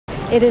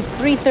It is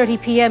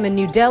 3:30 p.m. in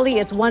New Delhi.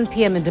 It's 1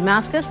 p.m. in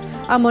Damascus.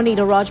 I'm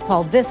Monita,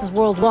 Rajpal. This is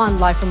World One,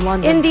 live from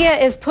London. India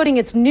is putting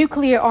its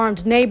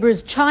nuclear-armed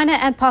neighbors, China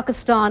and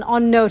Pakistan,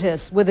 on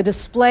notice with a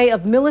display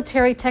of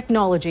military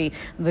technology.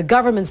 The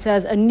government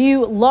says a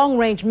new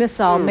long-range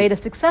missile made a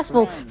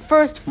successful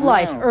first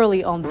flight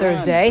early on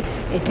Thursday.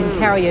 It can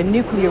carry a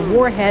nuclear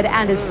warhead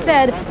and is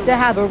said to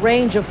have a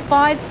range of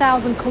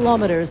 5,000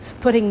 kilometers,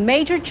 putting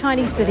major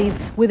Chinese cities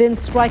within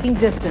striking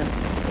distance.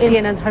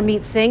 CNN's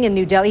Harmeet Singh in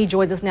New Delhi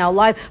joins us now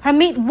live.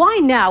 Harmeet, why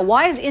now?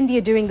 Why is India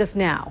doing this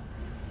now?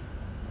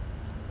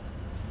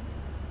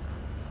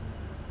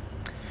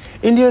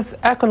 India's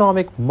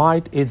economic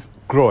might is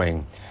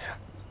growing.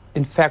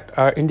 In fact,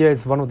 India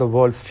is one of the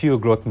world's few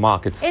growth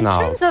markets now.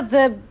 In terms of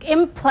the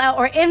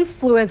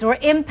influence or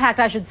impact,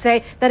 I should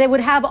say, that it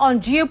would have on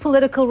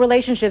geopolitical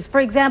relationships.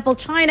 For example,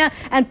 China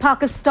and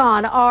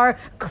Pakistan are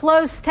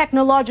close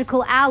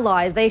technological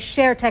allies. They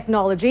share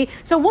technology.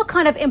 So what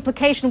kind of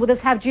implication will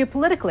this have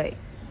geopolitically?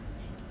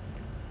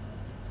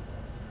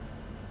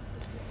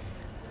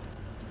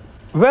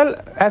 Well,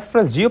 as far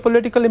as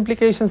geopolitical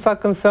implications are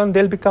concerned,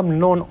 they'll become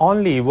known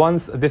only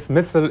once this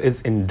missile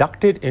is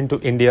inducted into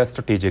India's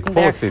strategic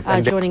forces.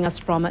 Joining us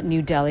from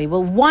New Delhi.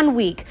 Well, 1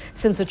 week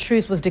since a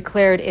truce was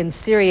declared in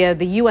Syria,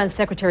 the UN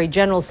Secretary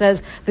General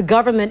says the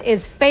government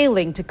is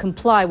failing to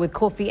comply with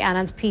Kofi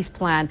Annan's peace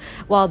plan,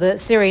 while the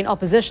Syrian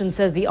opposition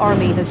says the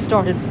army has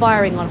started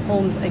firing on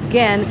homes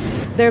again.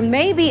 There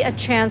may be a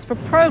chance for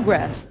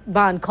progress.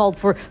 Ban called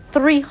for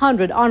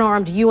 300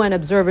 unarmed UN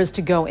observers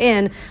to go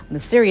in. The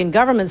Syrian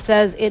government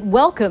says it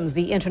welcomes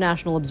the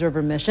international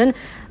observer mission.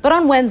 But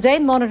on Wednesday,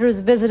 monitors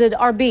visited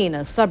Arbin,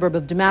 a suburb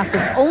of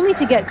Damascus, only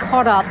to get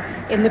caught up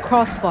in the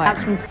crossfire.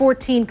 That's from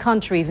 14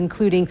 countries,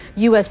 including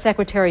U.S.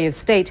 Secretary of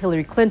State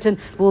Hillary Clinton,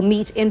 will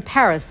meet in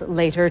Paris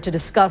later to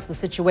discuss the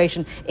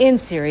situation in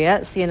Syria.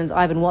 CNN's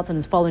Ivan Watson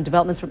is following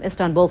developments from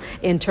Istanbul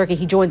in Turkey.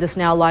 He joins us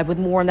now live with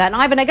more on that. And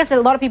Ivan, I guess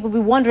a lot of people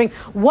will be wondering,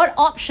 what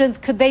options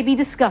could they be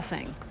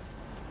discussing?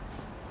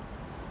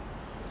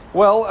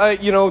 Well,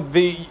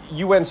 the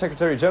UN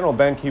Secretary General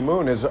Ban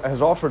Ki-moon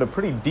has offered a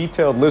pretty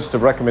detailed list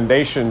of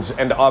recommendations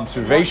and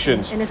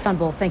observations. In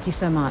Istanbul, thank you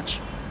so much.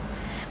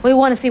 We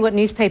want to see what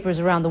newspapers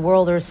around the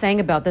world are saying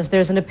about this.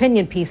 There's an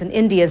opinion piece in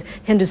India's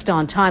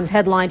Hindustan Times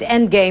headlined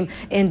 "Endgame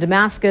in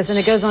Damascus," and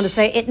it goes on to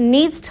say it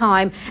needs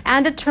time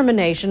and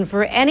determination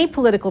for any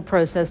political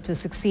process to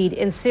succeed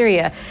in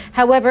Syria.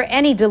 However,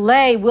 any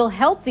delay will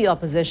help the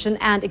opposition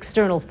and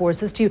external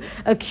forces to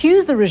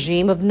accuse the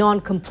regime of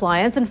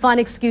non-compliance and find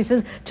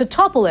excuses to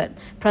topple it.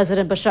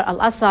 President Bashar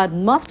al-Assad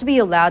must be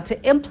allowed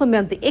to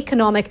implement the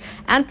economic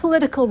and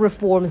political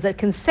reforms that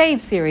can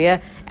save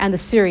Syria and the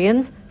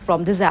Syrians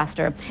from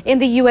disaster. In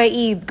the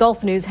UAE,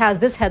 Gulf News has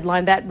this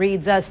headline that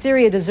reads,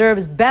 Syria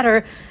deserves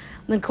better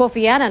than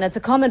Kofi Annan. It's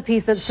a comment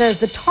piece that says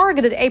the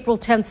targeted April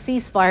 10th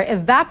ceasefire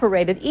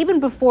evaporated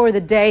even before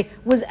the day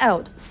was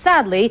out.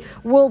 Sadly,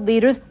 world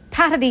leaders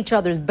patted each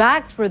other's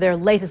backs for their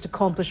latest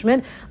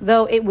accomplishment.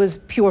 Though it was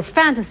pure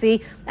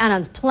fantasy,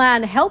 Annan's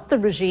plan helped the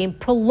regime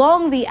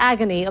prolong the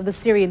agony of the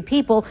Syrian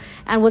people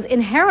and was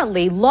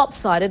inherently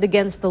lopsided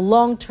against the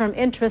long-term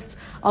interests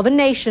of a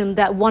nation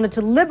that wanted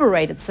to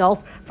liberate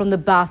itself from the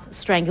Ba'ath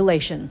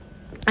strangulation.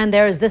 And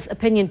there is this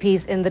opinion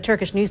piece in the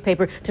Turkish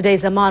newspaper Today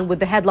Zaman with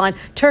the headline,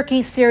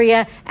 Turkey,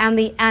 Syria and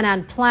the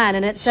Annan Plan.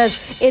 And it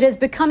says it is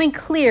becoming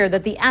clear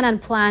that the Annan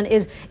Plan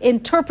is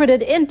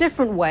interpreted in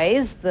different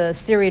ways. The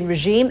Syrian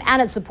regime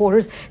and its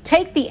supporters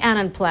take the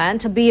Annan Plan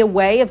to be a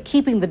way of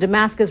keeping the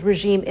Damascus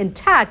regime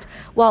intact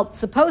while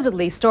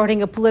supposedly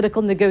starting a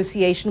political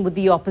negotiation with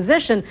the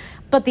opposition.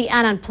 But the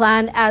Annan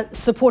Plan, as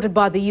supported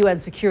by the UN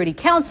Security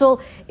Council,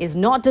 is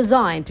not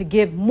designed to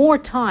give more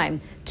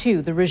time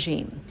to the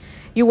regime.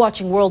 You're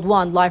watching World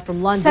One, live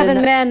from London.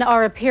 7 men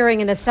are appearing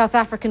in a South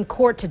African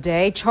court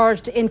today,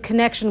 charged in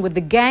connection with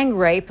the gang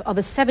rape of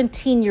a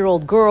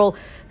 17-year-old girl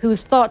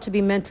who's thought to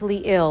be mentally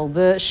ill.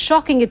 The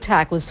shocking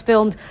attack was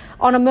filmed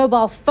on a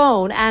mobile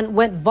phone and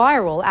went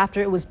viral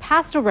after it was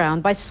passed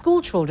around by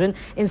school children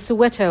in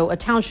Soweto, a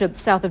township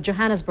south of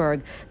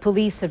Johannesburg.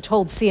 Police have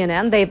told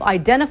CNN they've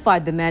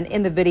identified the men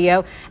in the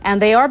video, and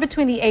they are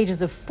between the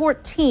ages of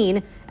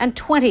 14 and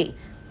 20.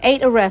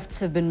 8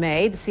 arrests have been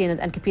made. CNN's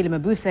Nkapile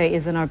Mabuse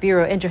is in our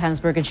bureau in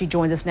Johannesburg, and she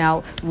joins us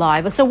now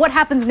live. So what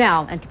happens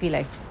now,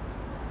 Nkapile?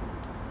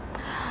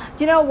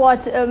 You know what,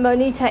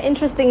 Monita,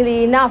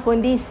 interestingly enough,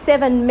 when these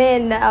 7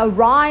 men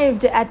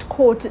arrived at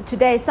court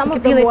today, some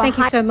of them were... Thank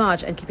you so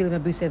much. And Nkapile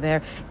Mabuse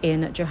there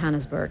in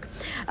Johannesburg.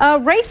 A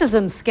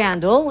racism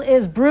scandal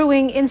is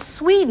brewing in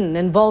Sweden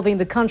involving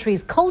the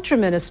country's culture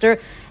minister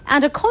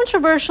and a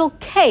controversial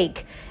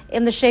cake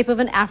in the shape of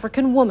an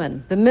African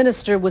woman. The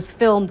minister was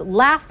filmed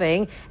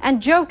laughing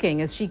and joking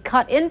as she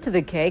cut into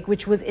the cake,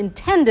 which was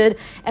intended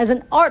as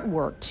an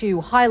artwork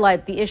to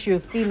highlight the issue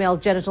of female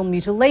genital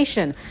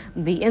mutilation.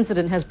 The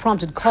incident has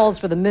prompted calls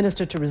for the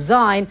minister to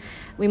resign.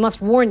 We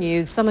must warn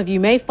you, some of you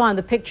may find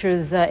the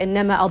pictures in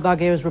Nema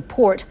Al-Bagheir's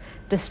report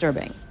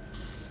disturbing.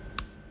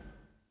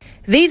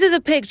 These are the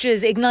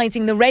pictures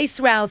igniting the race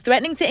row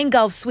threatening to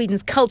engulf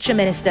Sweden's culture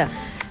minister.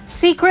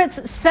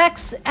 Secrets,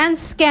 sex, and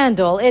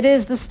scandal. It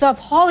is the stuff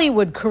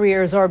Hollywood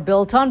careers are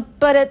built on,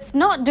 but it's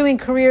not doing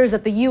careers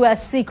at the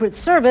U.S. Secret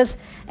Service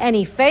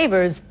any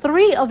favors.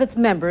 3 of its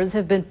members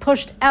have been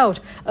pushed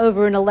out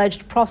over an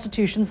alleged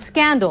prostitution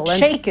scandal and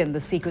shaken the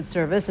Secret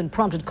Service and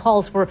prompted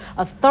calls for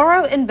a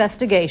thorough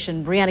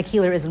investigation. Brianna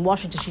Keeler is in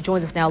Washington. She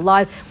joins us now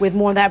live with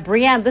more on that.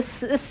 Brianna,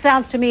 this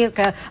sounds to me like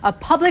a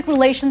public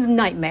relations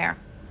nightmare.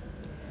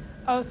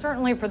 Oh,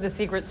 certainly for the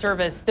Secret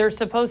Service. They're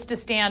supposed to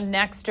stand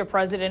next to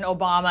President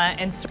Obama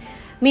and...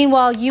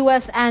 Meanwhile,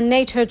 U.S. and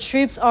NATO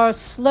troops are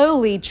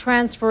slowly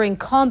transferring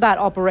combat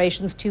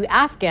operations to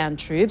Afghan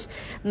troops.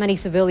 Many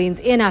civilians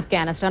in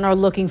Afghanistan are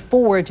looking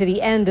forward to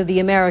the end of the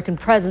American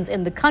presence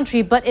in the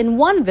country, but in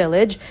one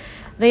village,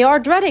 they are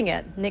dreading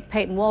it. Nick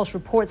Payton-Walsh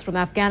reports from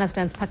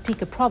Afghanistan's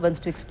Paktika province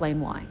to explain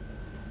why.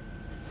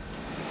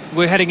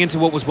 We're heading into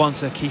what was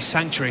once a key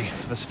sanctuary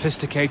for the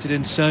sophisticated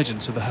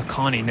insurgents of the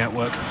Haqqani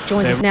network.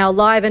 Joins us now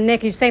live. And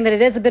Nick, you're saying that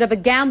it is a bit of a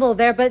gamble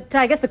there, but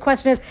I guess the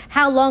question is,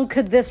 how long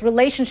could this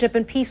relationship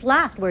and peace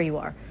last where you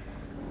are?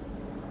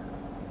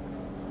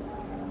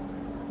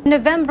 In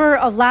November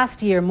of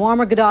last year,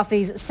 Muammar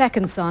Gaddafi's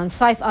second son,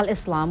 Saif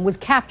al-Islam, was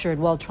captured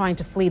while trying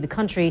to flee the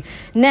country.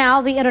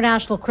 Now, the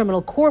International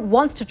Criminal Court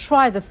wants to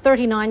try the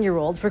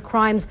 39-year-old for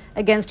crimes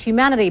against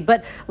humanity.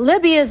 But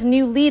Libya's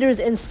new leaders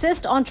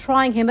insist on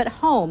trying him at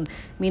home.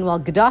 Meanwhile,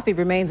 Gaddafi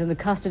remains in the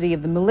custody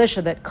of the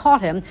militia that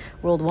caught him.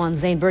 World One's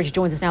Zain Verji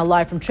joins us now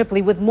live from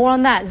Tripoli with more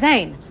on that.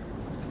 Zain.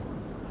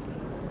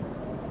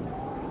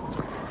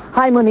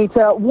 Hi,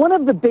 Monita. One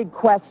of the big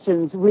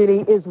questions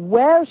really is,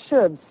 where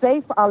should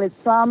Saif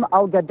al-Islam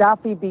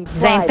al-Gaddafi be tried?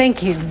 Zain,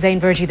 thank you.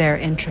 Zain Verji there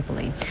in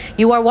Tripoli.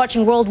 You are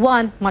watching World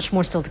One. Much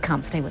more still to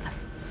come. Stay with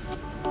us.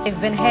 They've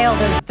been hailed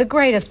as the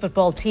greatest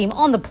football team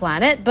on the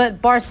planet,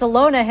 but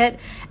Barcelona hit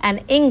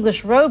an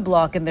English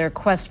roadblock in their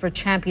quest for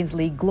Champions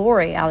League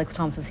glory. Alex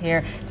Thomas is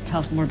here to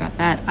tell us more about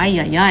that. Ay,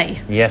 ay,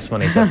 ay. Yes,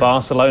 Monita.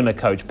 Barcelona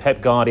coach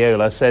Pep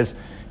Guardiola says...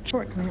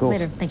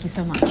 Later. Thank you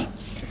so much.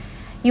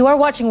 You are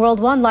watching World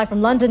One live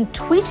from London,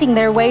 tweeting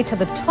their way to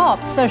the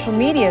top. Social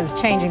media is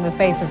changing the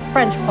face of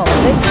French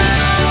politics.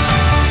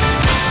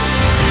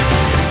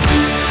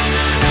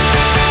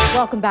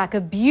 Welcome back.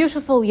 A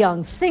beautiful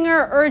young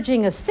singer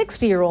urging a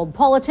 60-year-old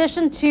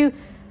politician to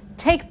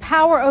take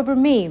power over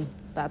me.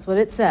 That's what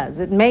it says.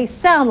 It may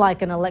sound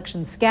like an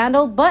election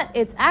scandal, but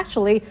it's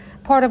actually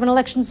part of an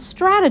election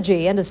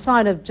strategy and a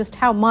sign of just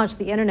how much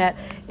the internet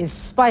is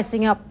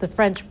spicing up the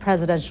French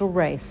presidential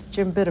race.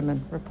 Jim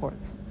Bitterman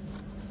reports.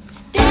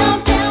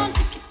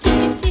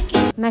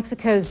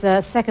 Mexico's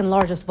second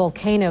largest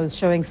volcano is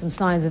showing some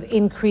signs of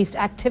increased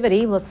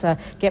activity. Let's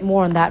get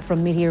more on that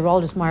from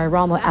meteorologist Mari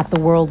Ramo at the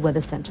World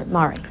Weather Center.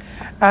 Mari.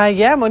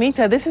 Yeah,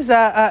 Monita, this is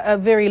a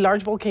very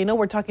large volcano.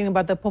 We're talking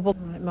about the Popol...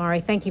 Right, Mari,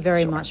 thank you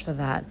very much for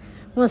that.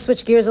 I'm going to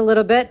switch gears a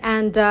little bit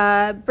and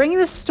bring you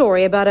a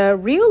story about a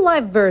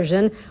real-life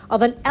version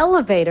of an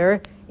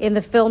elevator in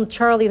the film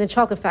Charlie and the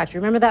Chocolate Factory.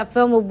 Remember that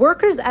film? Well,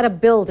 workers at a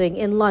building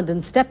in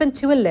London step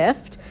into a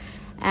lift,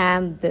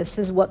 and this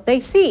is what they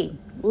see.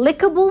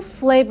 Lickable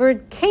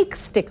flavored cake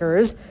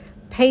stickers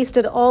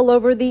pasted all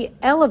over the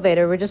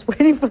elevator. We're just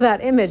waiting for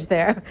that image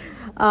there.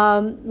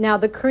 Now,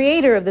 the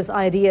creator of this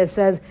idea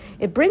says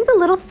it brings a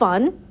little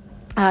fun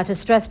to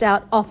stressed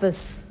out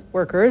office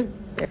workers.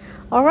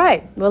 All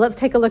right, well, let's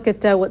take a look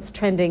at what's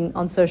trending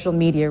on social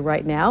media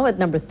right now. At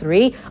number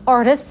 3,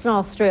 artists in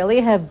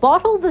Australia have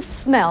bottled the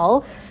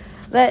smell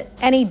that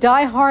any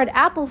die-hard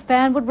Apple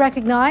fan would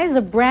recognize,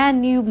 a brand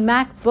new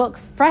MacBook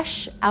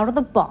fresh out of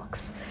the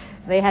box.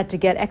 They had to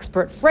get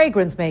expert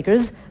fragrance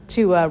makers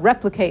to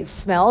replicate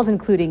smells,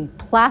 including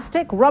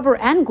plastic, rubber,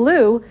 and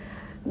glue.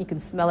 You can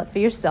smell it for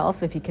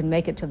yourself if you can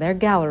make it to their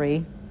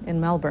gallery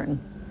in Melbourne.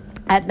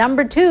 At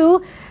number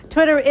 2,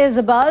 Twitter is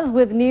abuzz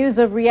with news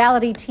of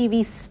reality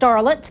TV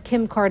starlet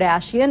Kim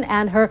Kardashian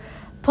and her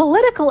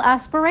political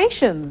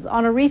aspirations.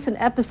 On a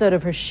recent episode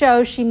of her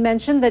show, she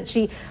mentioned that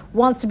she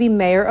wants to be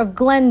mayor of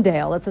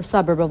Glendale. It's a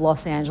suburb of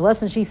Los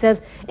Angeles, and she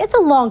says it's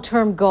a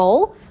long-term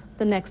goal.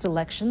 The next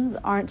elections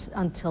aren't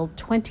until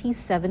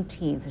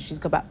 2017, so she's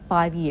got about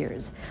 5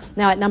 years.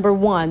 Now, at number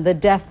 1, the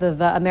death of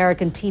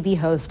American TV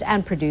host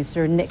and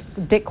producer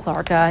Dick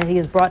Clark. He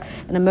has brought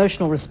an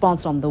emotional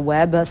response on the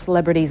web.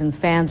 Celebrities and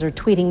fans are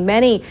tweeting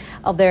many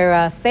of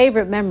their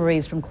favorite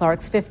memories from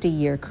Clark's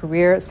 50-year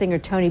career. Singer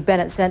Tony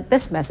Bennett sent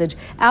this message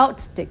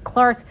out. Dick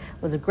Clark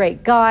was a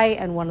great guy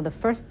and one of the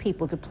first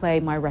people to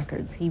play my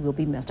records. He will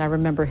be missed. I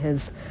remember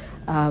his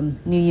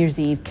New Year's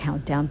Eve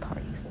countdown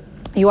parties.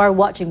 You are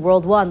watching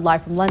World One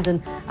live from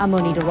London. I'm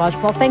Monita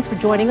Rajpal. Thanks for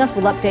joining us.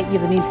 We'll update you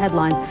the news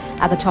headlines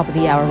at the top of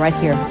the hour right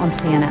here on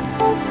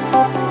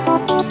CNN.